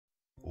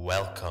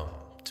Welcome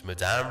to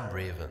Madame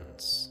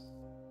Raven's.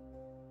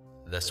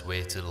 This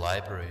way to the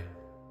library.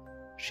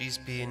 She's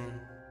been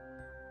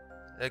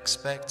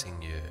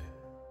expecting you.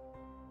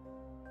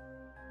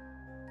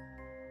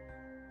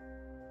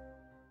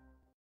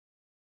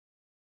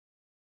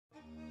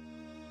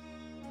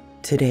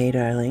 Today,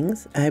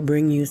 darlings, I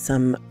bring you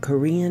some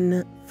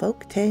Korean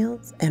folk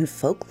tales and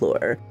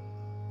folklore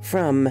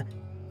from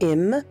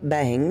Im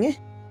Bang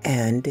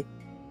and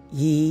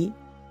Yi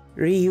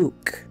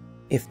Ryuk.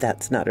 If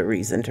that's not a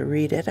reason to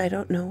read it, I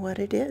don't know what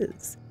it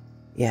is.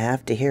 You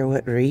have to hear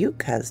what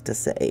Ryuk has to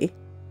say.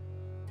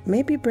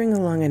 Maybe bring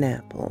along an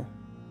apple.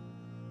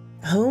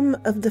 Home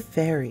of the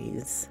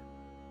Fairies.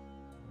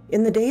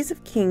 In the days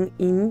of King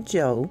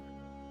Injo,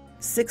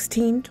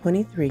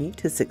 1623 to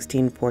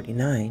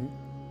 1649,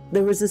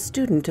 there was a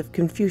student of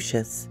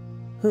Confucius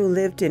who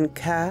lived in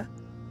Ka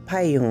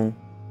Payung.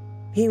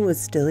 He was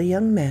still a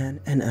young man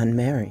and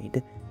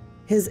unmarried.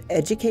 His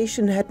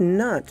education had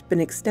not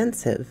been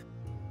extensive,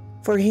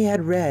 for he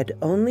had read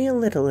only a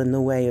little in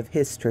the way of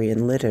history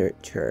and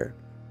literature.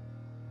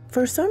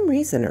 For some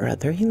reason or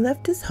other, he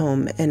left his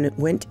home and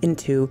went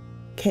into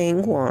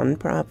Gangwon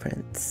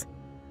province.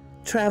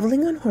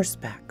 Traveling on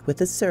horseback with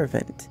a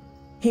servant,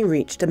 he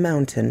reached a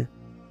mountain,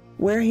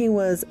 where he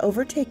was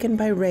overtaken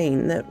by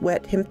rain that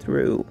wet him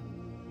through.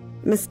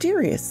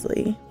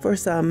 Mysteriously, for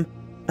some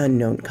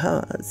unknown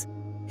cause,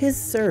 his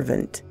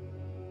servant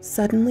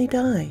suddenly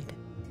died,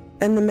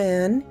 and the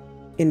man,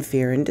 in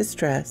fear and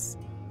distress,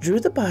 drew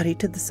the body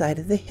to the side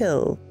of the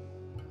hill,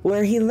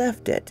 where he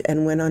left it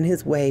and went on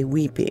his way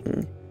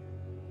weeping.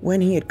 When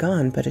he had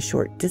gone but a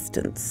short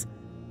distance,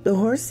 the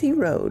horse he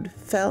rode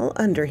fell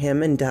under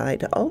him and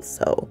died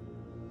also.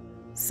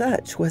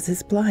 Such was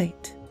his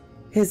plight.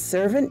 His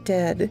servant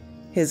dead,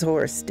 his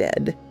horse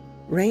dead,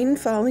 rain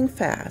falling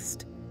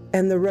fast,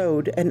 and the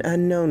road an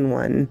unknown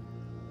one.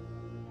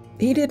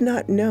 He did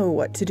not know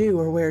what to do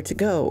or where to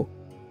go,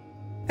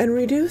 and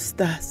reduced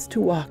thus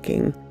to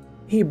walking,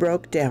 he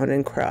broke down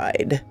and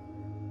cried.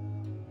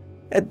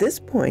 At this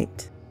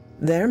point,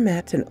 there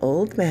met an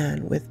old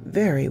man with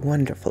very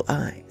wonderful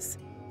eyes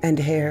and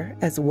hair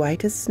as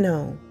white as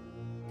snow.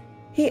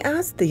 He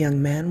asked the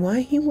young man why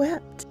he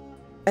wept,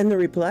 and the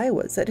reply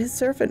was that his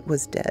servant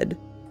was dead,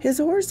 his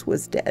horse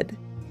was dead,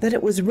 that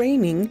it was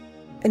raining,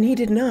 and he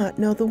did not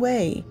know the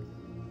way.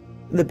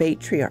 The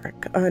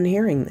patriarch, on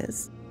hearing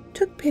this,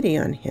 took pity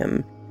on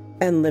him,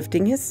 and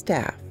lifting his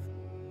staff,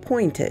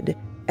 pointed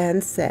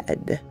and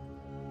said,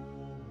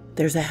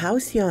 "There's a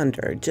house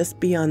yonder just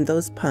beyond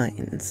those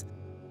pines.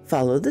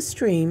 Follow the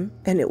stream,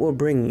 and it will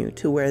bring you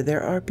to where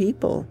there are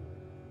people."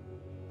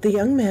 The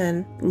young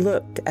man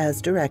looked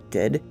as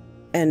directed,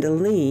 and a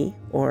li,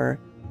 or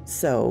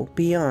so,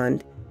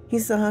 beyond, he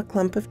saw a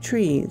clump of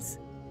trees.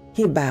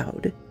 He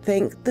bowed,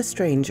 thanked the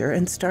stranger,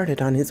 and started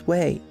on his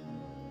way.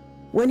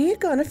 When he had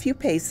gone a few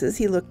paces,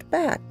 he looked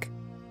back,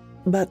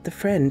 but the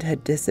friend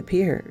had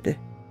disappeared.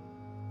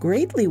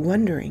 Greatly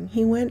wondering,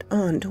 he went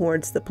on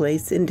towards the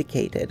place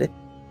indicated,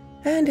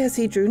 and as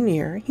he drew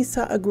near, he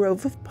saw a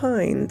grove of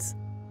pines.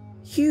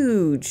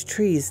 Huge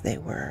trees they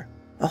were,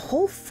 a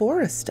whole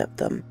forest of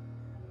them.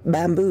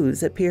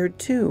 Bamboos appeared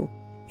too,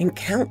 in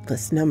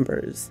countless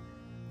numbers,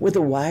 with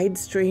a wide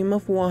stream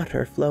of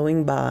water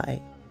flowing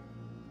by.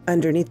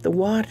 Underneath the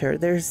water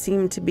there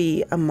seemed to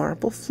be a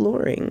marble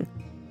flooring,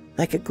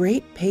 like a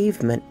great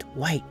pavement,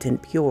 white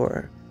and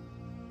pure.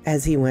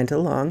 As he went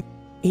along,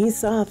 he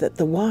saw that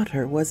the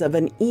water was of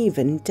an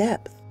even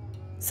depth,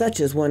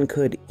 such as one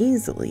could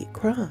easily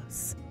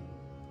cross.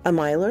 A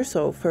mile or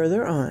so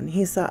further on,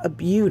 he saw a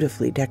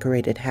beautifully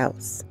decorated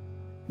house.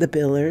 The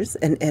pillars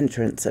and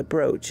entrance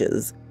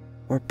approaches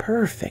were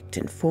perfect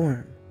in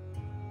form.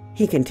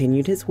 He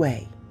continued his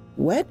way,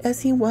 wet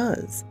as he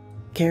was,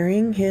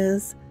 carrying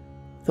his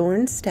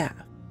thorn staff,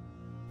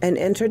 and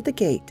entered the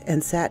gate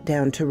and sat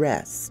down to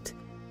rest.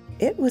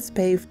 It was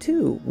paved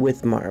too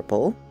with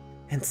marble,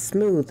 and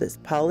smooth as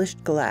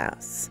polished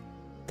glass.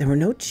 There were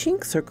no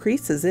chinks or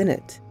creases in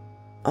it.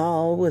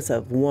 All was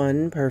of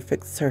one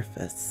perfect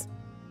surface.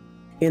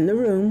 In the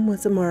room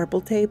was a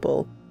marble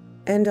table,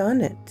 and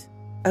on it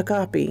a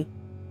copy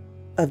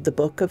of the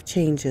Book of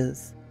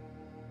Changes.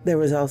 There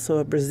was also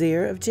a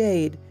brazier of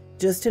jade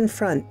just in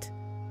front.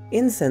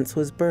 Incense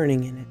was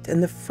burning in it,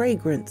 and the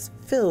fragrance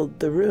filled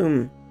the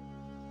room.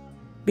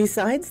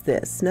 Besides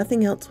this,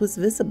 nothing else was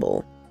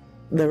visible.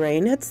 The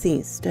rain had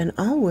ceased, and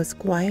all was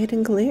quiet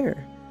and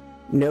clear.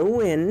 No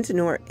wind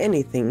nor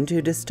anything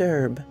to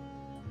disturb.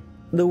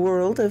 The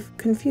world of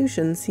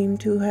confusion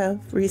seemed to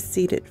have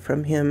receded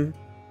from him.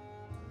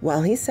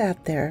 While he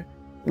sat there,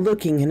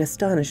 looking in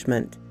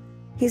astonishment,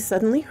 he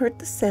suddenly heard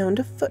the sound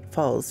of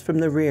footfalls from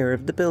the rear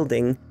of the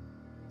building.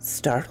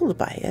 Startled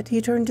by it,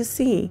 he turned to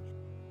see,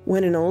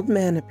 when an old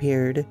man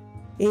appeared.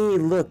 He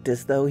looked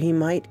as though he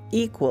might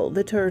equal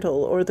the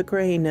turtle or the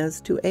crane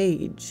as to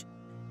age,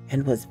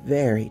 and was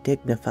very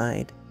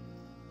dignified.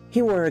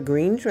 He wore a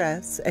green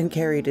dress and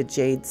carried a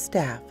jade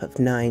staff of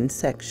 9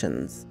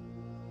 sections.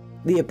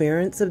 The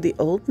appearance of the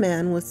old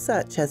man was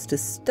such as to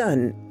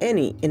stun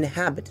any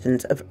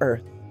inhabitant of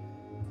earth.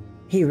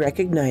 He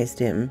recognized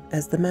him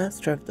as the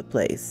master of the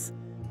place,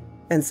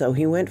 and so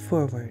he went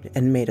forward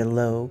and made a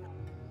low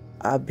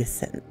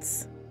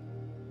obeisance.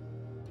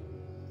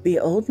 The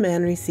old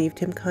man received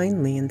him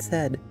kindly and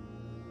said,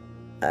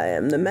 "I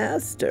am the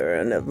master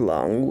and have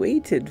long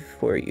waited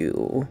for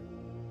you."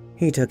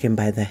 He took him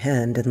by the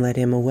hand and led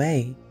him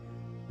away.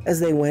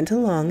 As they went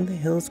along, the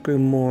hills grew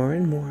more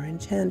and more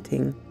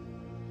enchanting,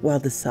 while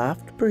the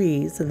soft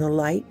breeze and the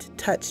light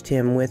touched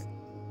him with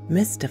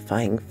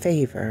mystifying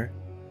favor.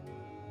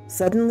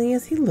 Suddenly,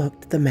 as he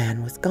looked, the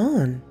man was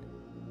gone,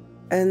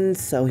 and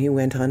so he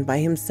went on by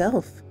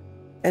himself,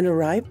 and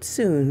arrived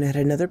soon at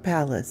another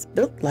palace,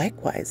 built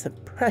likewise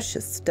of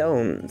precious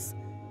stones.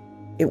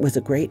 It was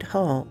a great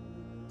hall,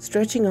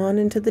 stretching on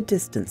into the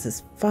distance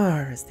as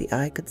far as the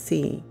eye could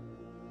see.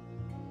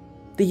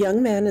 The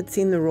young man had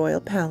seen the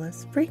royal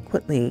palace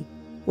frequently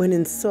when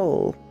in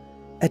Seoul,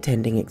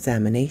 attending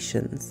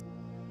examinations,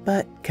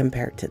 but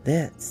compared to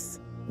this,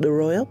 the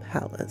royal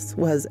palace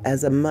was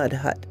as a mud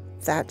hut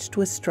thatched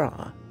with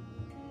straw.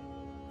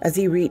 As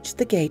he reached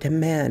the gate, a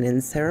man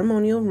in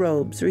ceremonial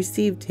robes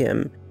received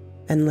him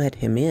and led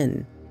him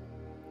in.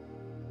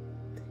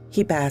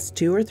 He passed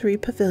 2 or 3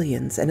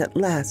 pavilions and at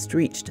last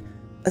reached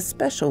a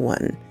special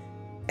one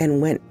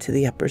and went to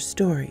the upper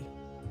story.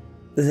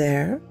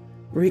 There,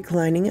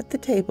 reclining at the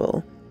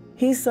table,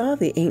 he saw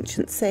the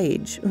ancient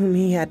sage whom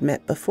he had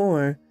met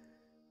before.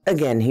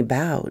 Again he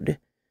bowed.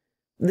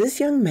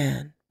 This young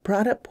man,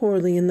 brought up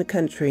poorly in the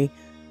country,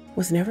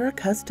 was never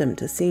accustomed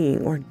to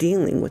seeing or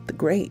dealing with the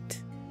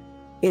great.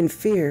 In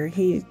fear,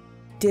 he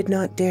did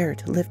not dare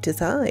to lift his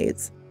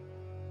eyes.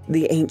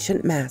 The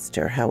ancient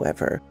master,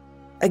 however,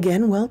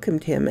 again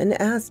welcomed him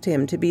and asked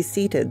him to be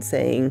seated,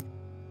 saying,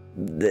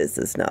 "This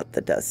is not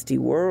the dusty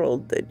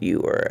world that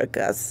you are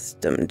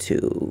accustomed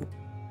to,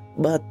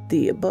 but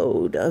the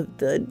abode of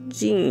the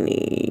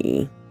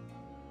genie.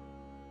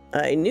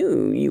 I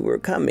knew you were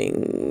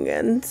coming,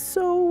 and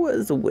so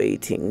was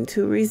waiting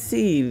to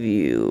receive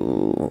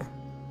you."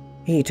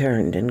 He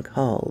turned and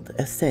called,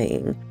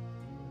 saying,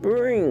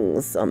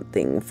 "Bring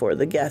something for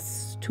the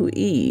guests to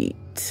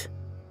eat."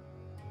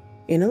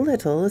 In a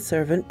little, a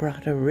servant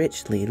brought a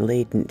richly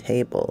laden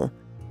table.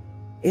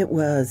 It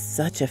was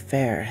such a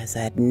fare as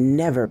had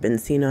never been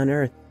seen on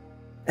earth,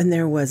 and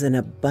there was an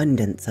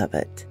abundance of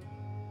it.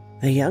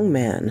 The young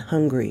man,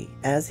 hungry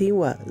as he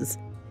was,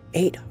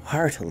 ate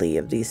heartily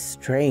of these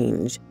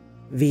strange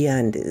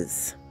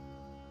viands.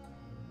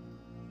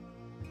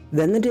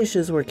 Then the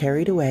dishes were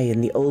carried away,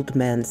 and the old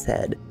man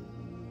said,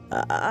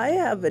 "I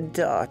have a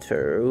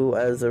daughter who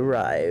has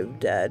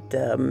arrived at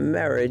a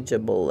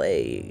marriageable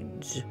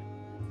age,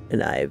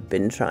 and I've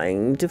been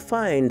trying to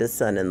find a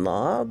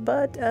son-in-law,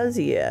 but as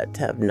yet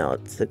have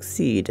not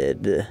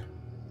succeeded.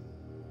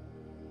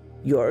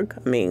 Your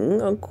coming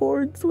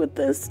accords with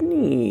this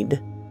need.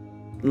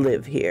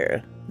 Live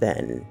here,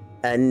 then,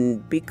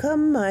 and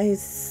become my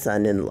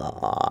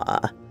son-in-law."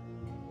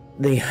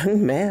 The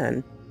young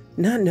man,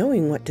 not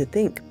knowing what to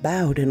think,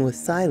 bowed and was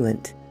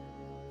silent.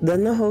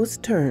 Then the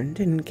host turned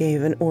and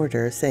gave an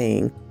order,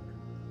 saying,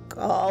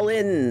 "Call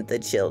in the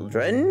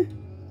children."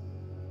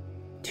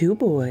 2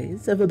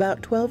 boys of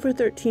about 12 or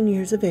 13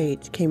 years of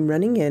age came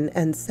running in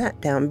and sat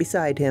down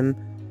beside him.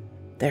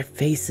 Their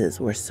faces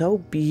were so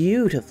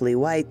beautifully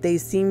white they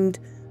seemed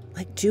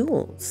like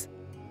jewels.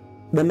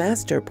 The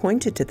master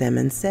pointed to them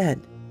and said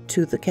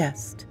to the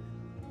guest,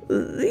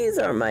 "These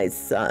are my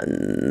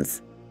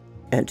sons."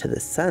 And to the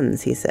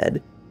sons he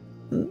said,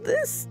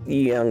 "This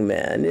young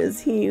man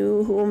is he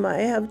whom I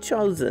have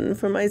chosen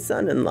for my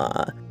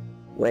son-in-law.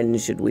 When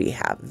should we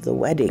have the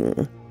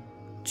wedding?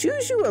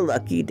 Choose you a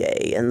lucky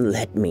day and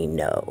let me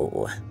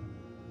know."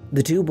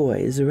 The 2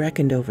 boys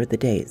reckoned over the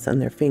days on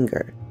their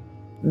finger,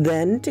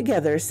 then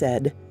together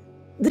said,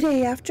 "The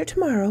day after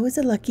tomorrow is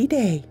a lucky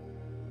day."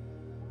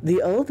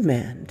 The old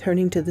man,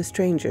 turning to the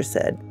stranger,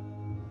 said,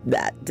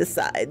 "That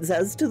decides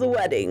as to the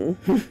wedding.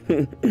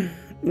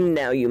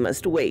 Now you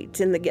must wait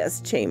in the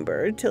guest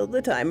chamber till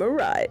the time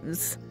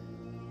arrives."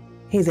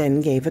 He then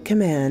gave a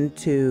command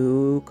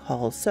to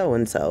call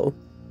so-and-so.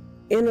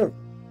 In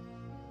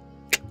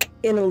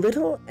a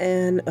little,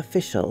 an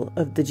official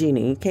of the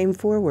genie came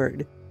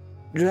forward,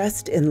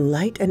 dressed in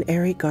light and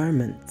airy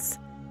garments.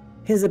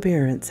 His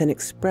appearance and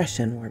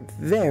expression were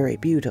very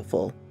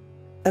beautiful.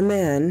 A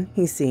man,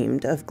 he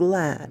seemed, of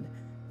glad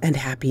and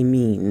happy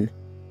mien.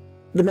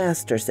 The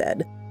master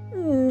said,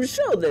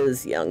 "Show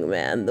this young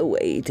man the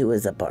way to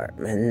his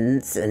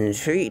apartments and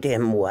treat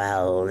him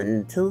well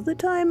until the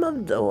time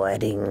of the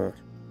wedding."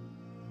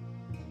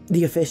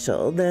 The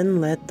official then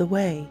led the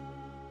way,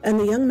 and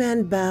the young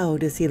man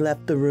bowed as he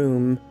left the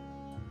room.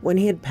 When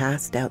he had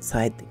passed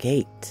outside the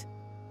gate,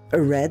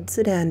 a red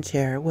sedan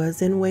chair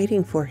was in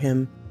waiting for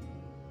him.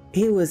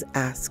 He was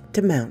asked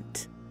to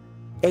mount.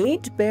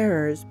 8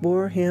 bearers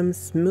bore him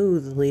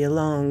smoothly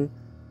along.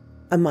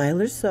 A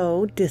mile or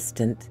so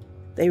distant,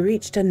 they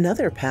reached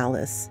another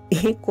palace,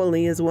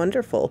 equally as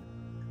wonderful,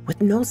 with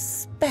no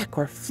speck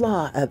or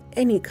flaw of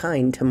any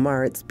kind to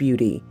mar its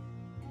beauty.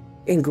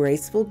 In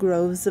graceful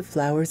groves of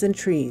flowers and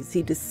trees,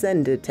 he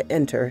descended to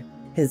enter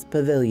his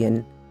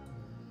pavilion.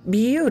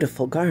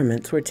 Beautiful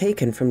garments were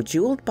taken from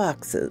jeweled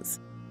boxes,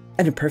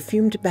 and a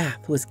perfumed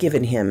bath was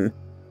given him,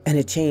 and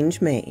a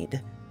change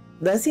made.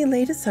 Thus he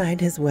laid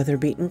aside his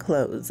weather-beaten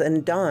clothes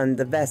and donned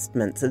the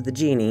vestments of the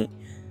genie.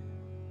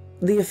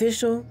 The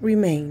official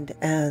remained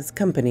as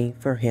company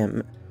for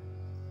him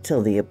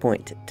till the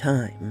appointed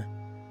time.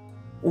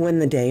 When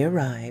the day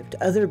arrived,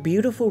 other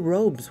beautiful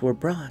robes were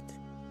brought,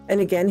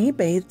 and again he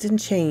bathed and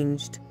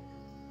changed.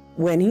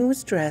 When he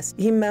was dressed,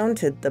 he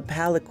mounted the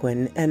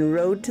palanquin and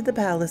rode to the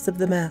palace of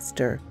the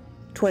master,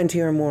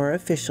 20 or more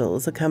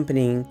officials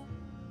accompanying.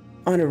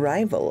 On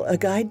arrival, a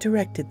guide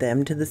directed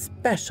them to the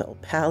special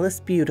Palace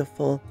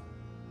Beautiful.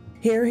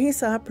 Here he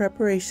saw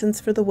preparations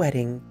for the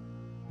wedding,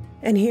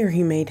 and here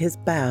he made his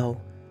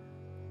bow.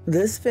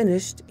 This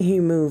finished, he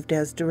moved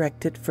as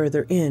directed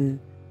further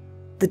in.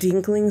 The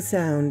tinkling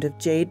sound of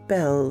jade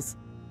bells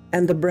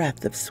and the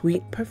breath of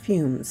sweet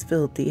perfumes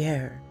filled the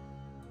air.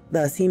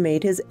 Thus he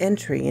made his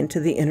entry into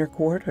the inner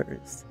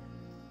quarters.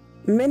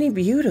 Many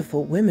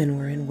beautiful women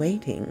were in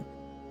waiting,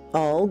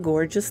 all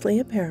gorgeously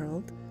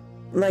apparelled,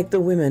 like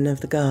the women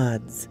of the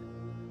gods.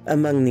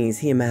 Among these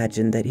he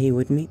imagined that he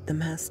would meet the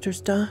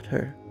master's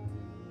daughter.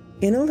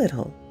 In a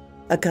little,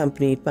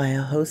 accompanied by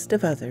a host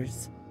of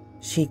others,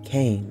 she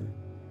came,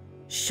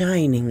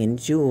 shining in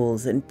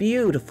jewels and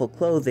beautiful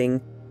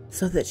clothing,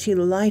 so that she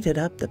lighted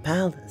up the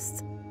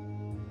palace.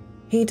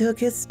 He took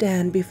his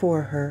stand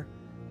before her,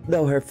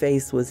 though her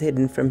face was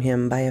hidden from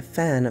him by a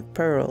fan of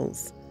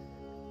pearls.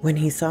 When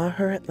he saw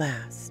her at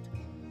last,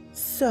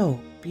 so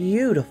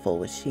beautiful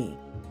was she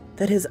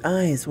that his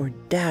eyes were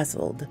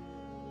dazzled.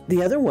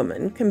 The other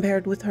women,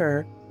 compared with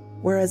her,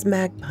 were as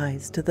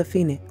magpies to the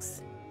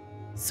phoenix.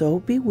 So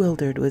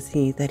bewildered was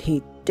he that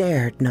he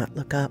dared not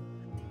look up.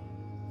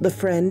 The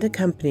friend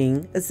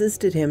accompanying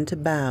assisted him to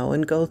bow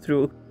and go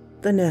through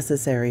the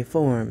necessary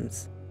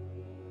forms.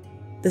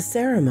 The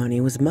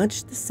ceremony was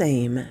much the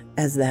same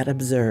as that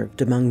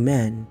observed among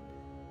men.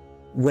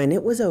 When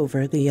it was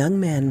over, the young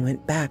man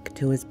went back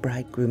to his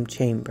bridegroom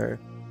chamber.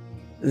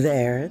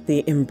 There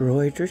the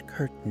embroidered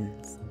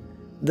curtains,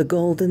 the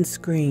golden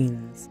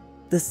screens,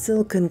 the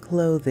silken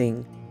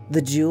clothing,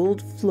 the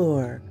jeweled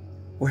floor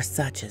were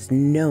such as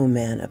no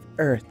man of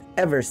earth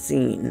ever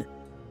seen.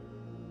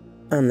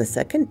 On the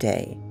second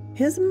day,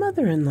 his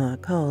mother-in-law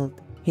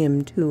called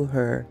him to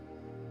her.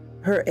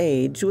 Her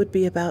age would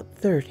be about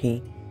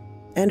 30,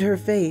 and her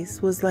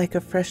face was like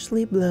a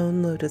freshly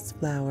blown lotus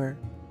flower.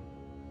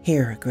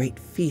 Here a great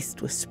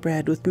feast was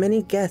spread with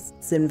many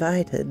guests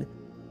invited.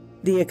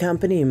 The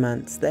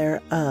accompaniments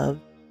thereof,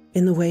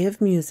 in the way of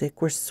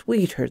music, were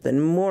sweeter than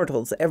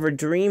mortals ever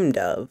dreamed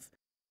of.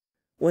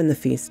 When the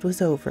feast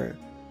was over,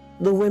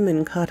 the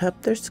women caught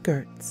up their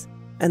skirts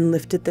and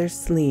lifted their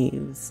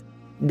sleeves,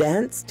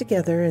 danced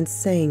together and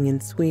sang in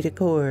sweet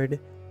accord.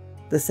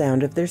 The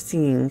sound of their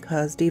singing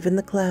caused even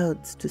the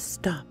clouds to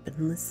stop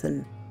and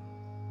listen.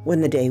 When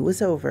the day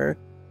was over,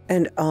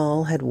 and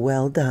all had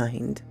well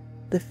dined,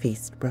 the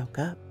feast broke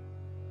up.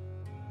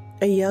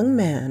 A young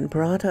man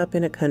brought up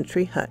in a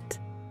country hut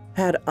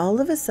had all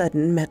of a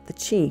sudden met the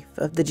chief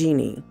of the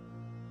genii,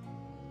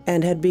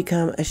 and had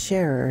become a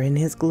sharer in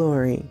his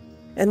glory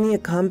and the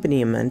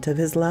accompaniment of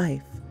his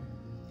life.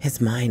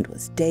 His mind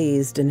was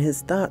dazed, and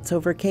his thoughts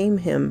overcame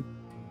him.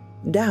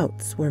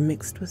 Doubts were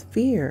mixed with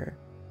fear.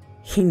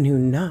 He knew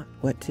not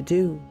what to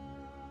do.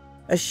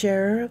 A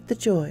sharer of the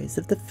joys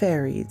of the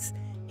fairies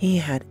he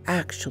had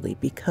actually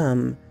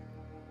become,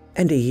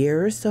 and a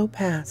year or so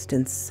passed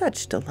in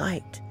such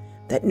delight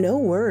that no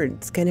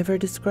words can ever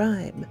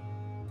describe.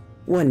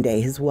 One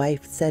day his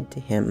wife said to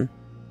him,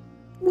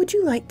 "Would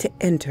you like to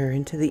enter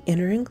into the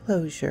inner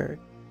enclosure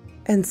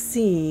and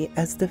see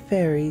as the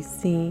fairies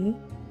see?"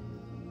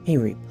 He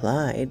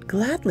replied,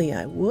 "Gladly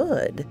I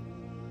would."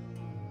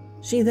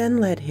 She then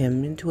led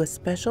him into a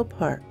special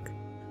park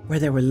where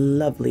there were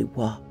lovely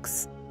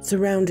walks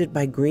surrounded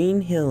by green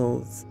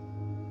hills.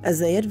 As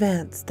they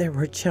advanced, there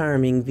were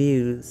charming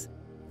views,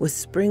 with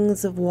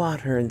springs of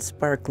water and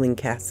sparkling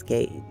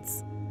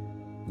cascades.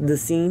 The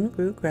scene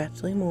grew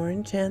gradually more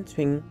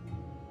enchanting,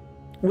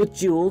 with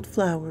jeweled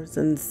flowers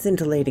and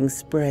scintillating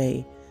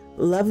spray,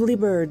 lovely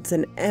birds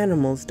and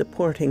animals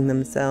deporting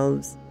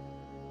themselves.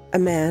 A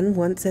man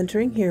once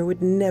entering here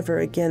would never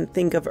again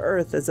think of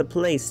earth as a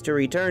place to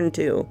return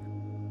to.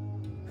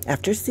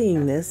 After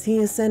seeing this, he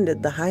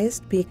ascended the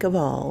highest peak of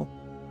all,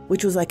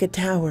 which was like a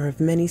tower of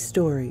many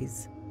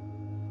stories.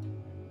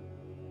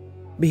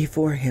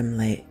 Before him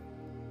lay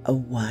a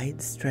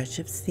wide stretch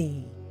of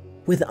sea,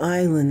 with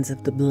islands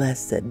of the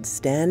blessed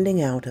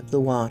standing out of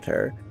the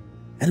water,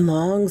 and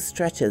long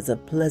stretches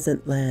of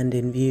pleasant land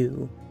in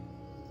view.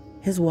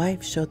 His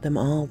wife showed them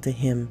all to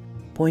him,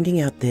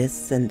 pointing out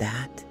this and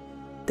that.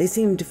 They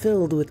seemed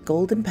filled with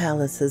golden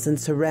palaces and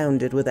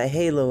surrounded with a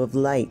halo of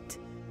light.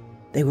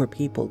 They were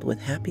peopled with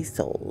happy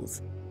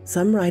souls,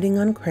 some riding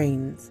on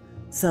cranes,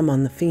 some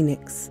on the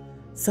phoenix,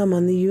 some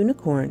on the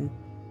unicorn.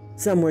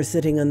 Some were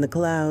sitting on the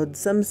clouds,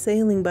 some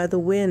sailing by the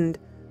wind,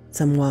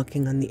 some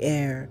walking on the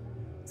air,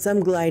 some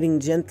gliding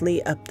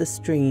gently up the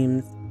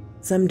streams,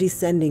 some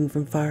descending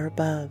from far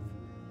above,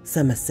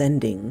 some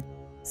ascending,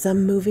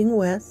 some moving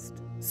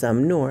west,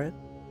 some north,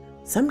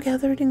 some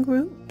gathered in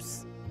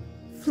groups.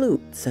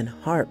 Flutes and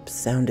harps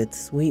sounded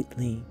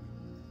sweetly.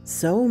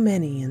 So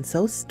many and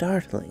so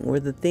startling were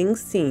the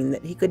things seen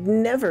that he could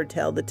never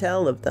tell the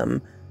tale of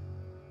them.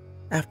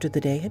 After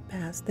the day had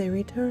passed, they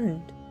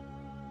returned.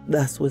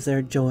 Thus was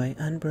their joy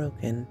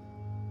unbroken.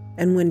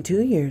 And when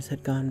 2 years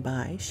had gone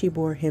by, she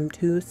bore him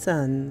 2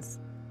 sons.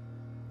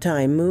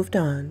 Time moved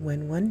on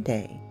when one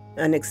day,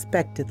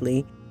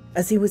 unexpectedly,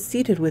 as he was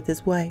seated with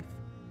his wife,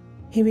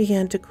 he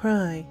began to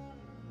cry,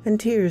 and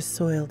tears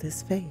soiled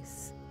his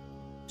face.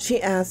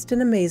 She asked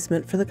in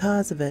amazement for the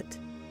cause of it.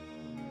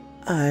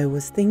 "I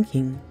was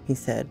thinking," he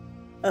said,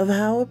 "of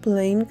how a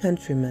plain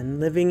countryman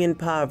living in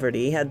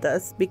poverty had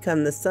thus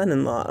become the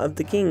son-in-law of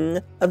the king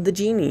of the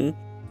genii.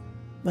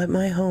 But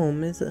my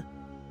home is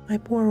my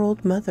poor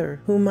old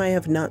mother, whom I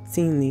have not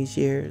seen these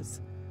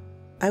years.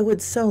 I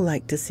would so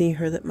like to see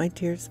her that my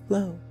tears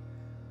flow."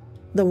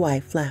 The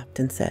wife laughed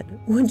and said,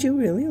 "Would you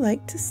really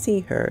like to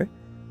see her?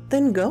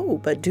 Then go,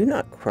 but do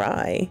not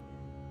cry."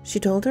 She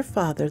told her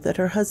father that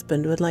her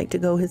husband would like to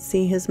go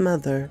see his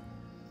mother.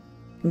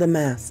 The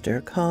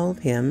master called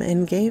him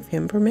and gave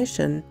him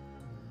permission.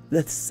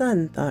 The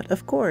son thought,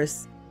 of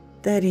course,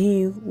 that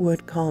he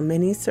would call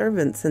many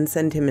servants and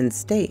send him in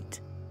state.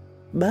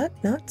 But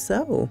not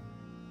so.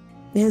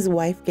 His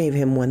wife gave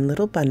him one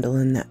little bundle,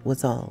 and that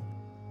was all.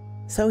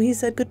 So he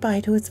said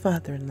goodbye to his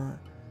father-in-law,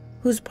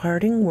 whose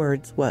parting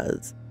words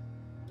was,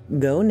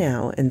 "Go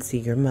now and see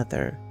your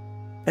mother,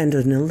 and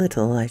in a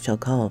little I shall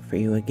call for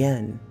you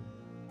again."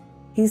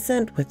 He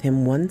sent with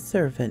him one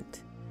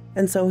servant,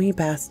 and so he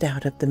passed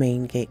out of the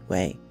main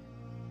gateway.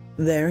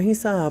 There he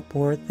saw a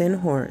poor thin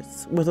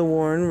horse with a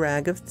worn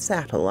rag of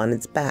saddle on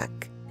its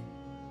back.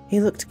 He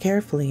looked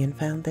carefully and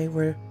found they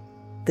were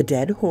the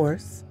dead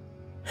horse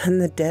and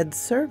the dead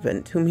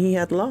servant whom he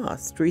had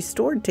lost,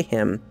 restored to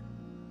him.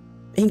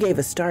 He gave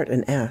a start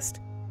and asked,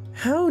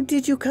 "How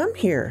did you come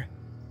here?"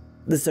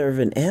 The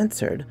servant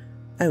answered,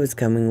 "I was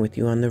coming with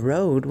you on the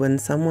road when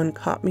someone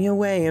caught me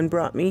away and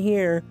brought me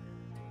here.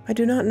 I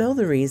do not know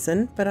the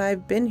reason, but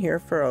I've been here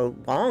for a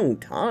long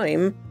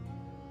time."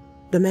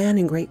 The man,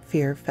 in great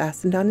fear,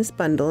 fastened on his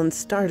bundle and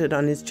started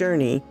on his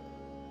journey.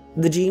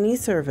 The genie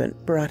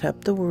servant brought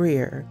up the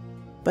rear,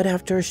 but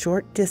after a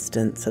short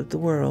distance of the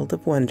world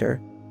of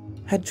wonder,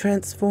 had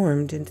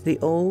transformed into the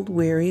old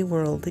weary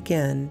world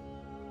again.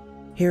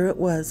 Here it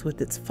was with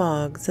its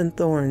fogs and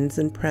thorns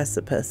and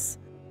precipice.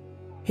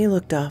 He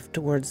looked off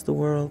towards the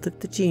world of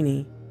the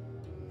genie,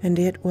 and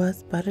it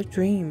was but a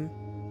dream.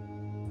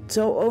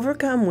 So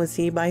overcome was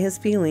he by his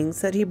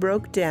feelings that he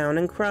broke down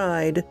and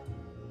cried.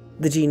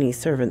 The genie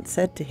servant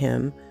said to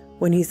him,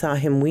 when he saw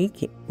him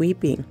weeping,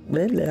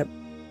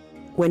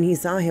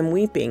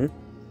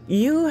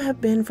 "You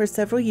have been for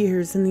several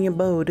years in the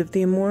abode of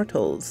the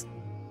immortals,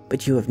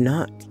 but you have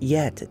not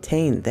yet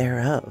attained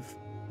thereof,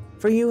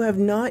 for you have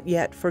not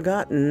yet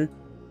forgotten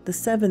the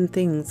 7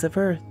 things of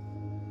earth: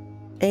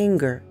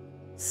 anger,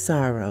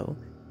 sorrow,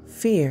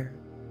 fear,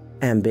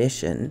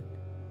 ambition,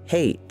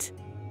 hate,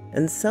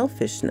 and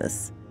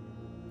selfishness.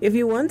 If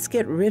you once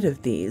get rid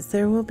of these,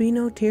 there will be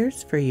no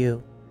tears for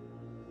you."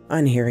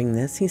 On hearing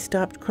this, he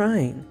stopped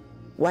crying,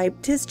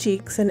 wiped his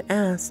cheeks, and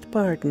asked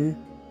pardon.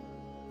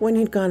 When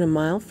he'd gone a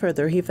mile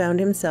further, he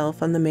found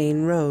himself on the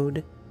main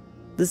road.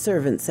 The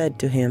servant said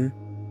to him,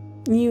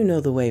 "You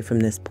know the way from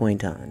this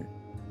point on,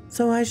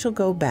 so I shall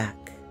go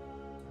back."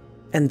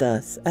 And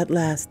thus, at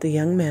last, the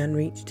young man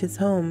reached his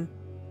home.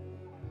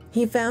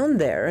 He found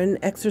there an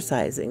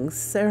exorcising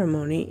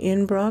ceremony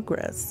in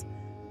progress.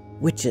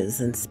 Witches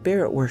and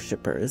spirit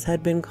worshippers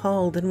had been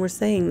called and were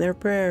saying their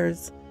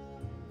prayers.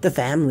 The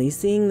family,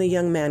 seeing the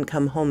young man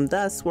come home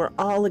thus, were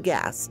all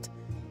aghast.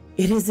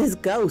 "It is his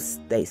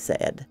ghost," they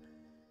said.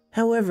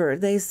 However,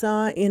 they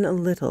saw in a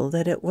little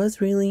that it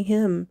was really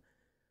him.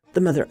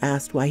 The mother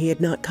asked why he had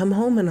not come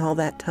home in all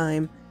that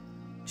time.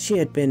 She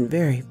had been a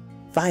very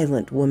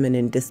violent woman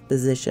in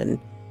disposition.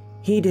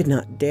 He did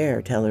not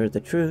dare tell her the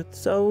truth,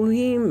 so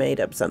he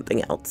made up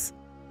something else.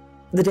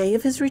 The day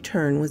of his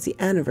return was the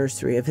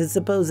anniversary of his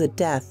supposed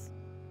death,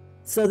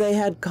 so they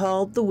had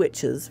called the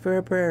witches for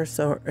a prayer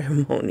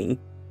ceremony.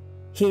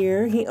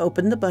 Here he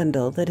opened the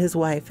bundle that his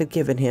wife had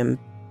given him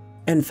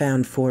and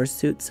found 4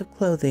 suits of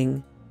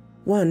clothing,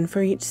 1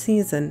 for each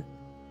season.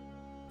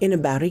 In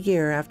about a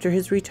year after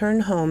his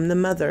return home, the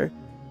mother,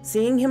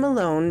 seeing him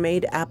alone,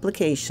 made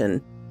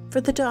application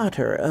for the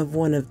daughter of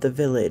one of the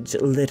village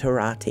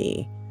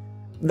literati.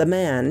 The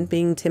man,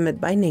 being timid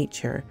by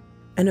nature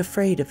and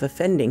afraid of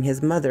offending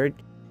his mother,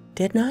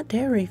 did not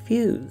dare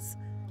refuse,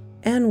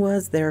 and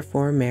was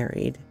therefore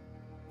married.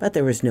 But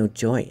there was no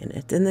joy in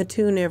it, and the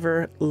two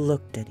never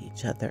looked at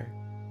each other.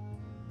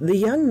 The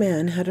young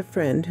man had a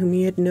friend whom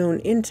he had known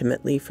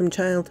intimately from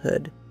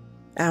childhood.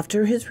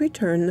 After his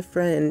return, the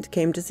friend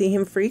came to see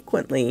him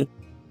frequently,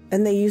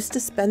 and they used to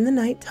spend the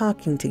night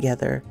talking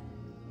together.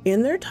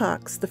 In their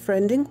talks, the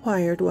friend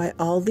inquired why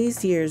all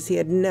these years he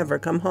had never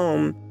come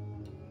home.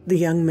 The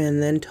young man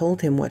then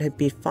told him what had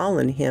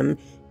befallen him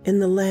in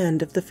the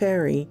land of the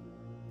fairy,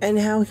 and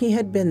how he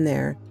had been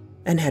there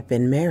and had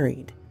been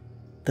married.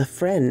 The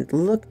friend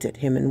looked at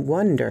him in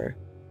wonder,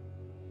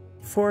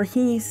 for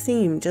he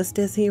seemed just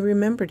as he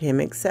remembered him,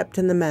 except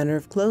in the manner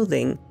of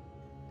clothing.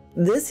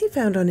 This he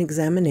found on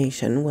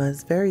examination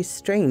was very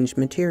strange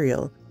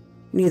material,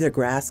 neither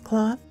grass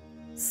cloth,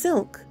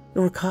 silk,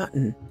 nor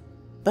cotton,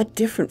 but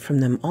different from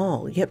them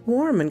all, yet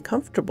warm and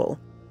comfortable.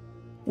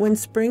 When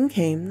spring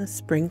came, the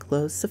spring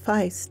clothes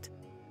sufficed.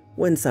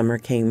 When summer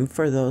came,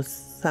 for those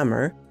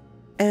summer,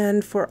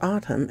 and for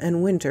autumn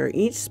and winter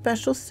each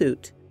special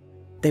suit.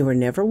 They were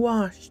never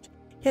washed,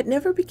 yet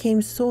never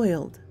became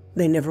soiled.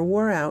 They never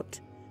wore out,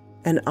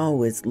 and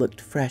always looked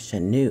fresh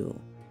and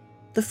new.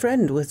 The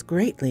friend was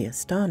greatly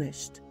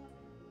astonished.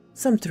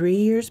 Some 3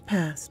 years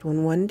passed,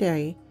 when one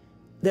day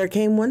there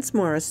came once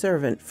more a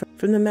servant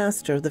from the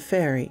master of the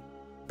fairy,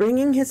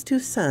 bringing his 2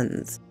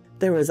 sons.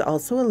 There was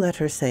also a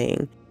letter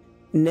saying,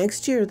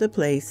 "Next year the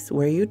place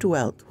where you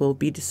dwelt will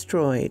be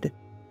destroyed,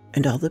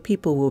 and all the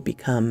people will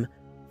become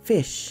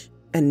fish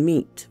and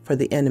meat for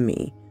the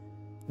enemy.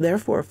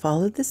 Therefore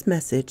follow this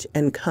message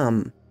and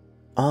come,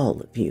 all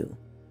of you."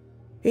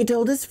 He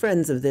told his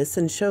friends of this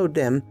and showed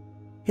them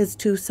his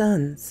 2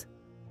 sons.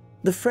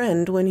 The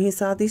friend, when he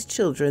saw these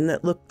children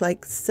that looked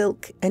like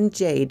silk and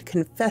jade,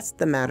 confessed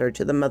the matter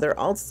to the mother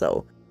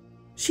also.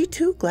 She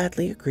too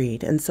gladly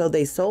agreed, and so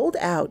they sold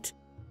out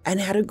and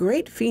had a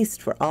great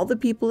feast for all the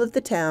people of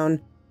the town,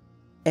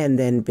 and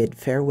then bid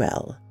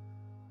farewell.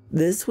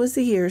 This was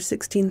the year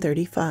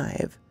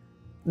 1635.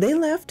 They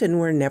left and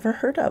were never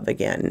heard of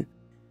again.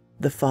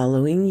 The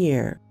following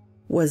year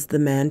was the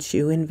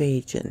Manchu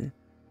invasion,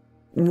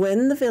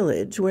 when the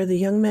village where the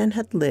young man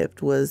had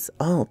lived was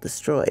all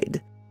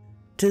destroyed.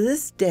 To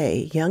this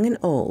day, young and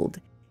old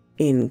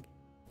in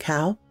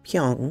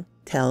Kaohsiung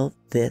tell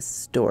this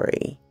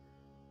story.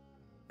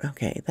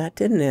 Okay, that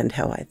didn't end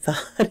how I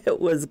thought it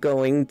was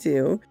going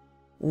to.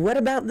 What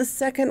about the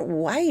second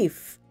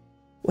wife?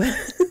 Was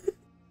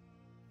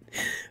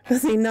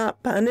he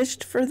not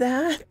punished for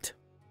that?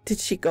 Did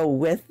she go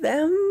with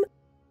them?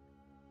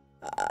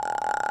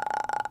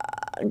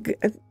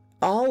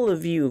 All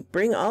of you,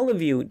 bring all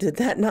of you. Did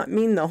that not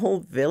mean the whole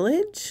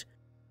village?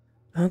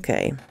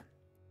 Okay.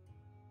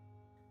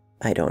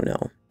 I don't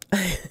know.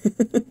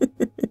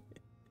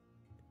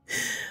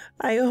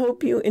 I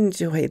hope you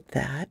enjoyed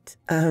that.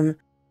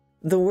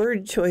 The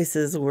word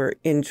choices were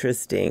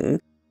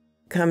interesting,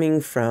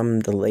 coming from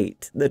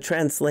the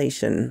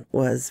translation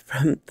was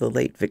from the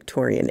late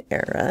Victorian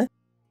era.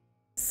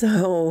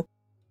 So,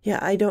 yeah,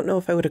 I don't know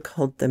if I would have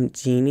called them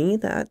genie.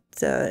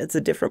 It's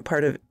a different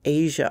part of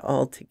Asia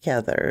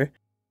altogether.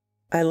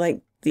 I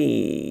like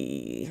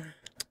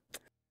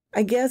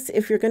I guess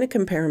if you're going to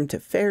compare them to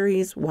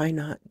fairies, why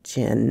not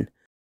jinn?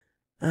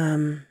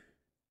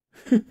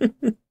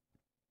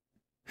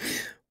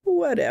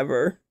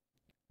 Whatever.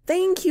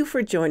 Thank you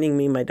for joining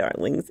me, my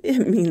darlings.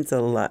 It means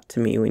a lot to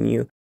me when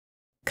you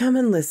come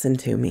and listen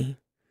to me.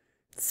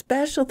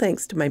 Special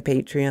thanks to my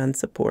Patreon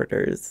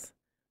supporters.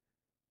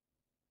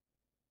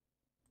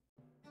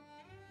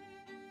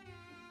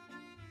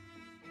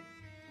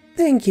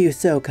 Thank you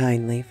so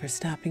kindly for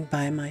stopping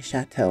by my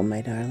chateau,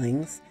 my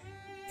darlings.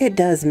 It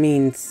does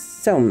mean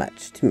so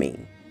much to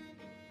me.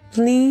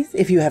 Please,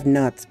 if you have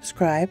not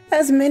subscribed,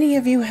 as many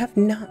of you have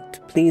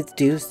not, please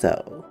do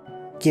so.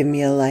 Give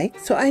me a like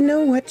so I know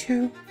what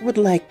you would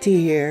like to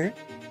hear.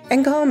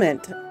 And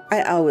comment.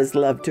 I always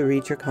love to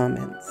read your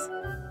comments.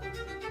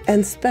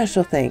 And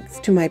special thanks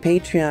to my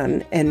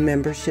Patreon and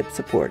membership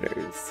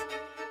supporters.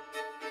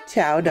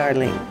 Ciao,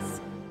 darlings.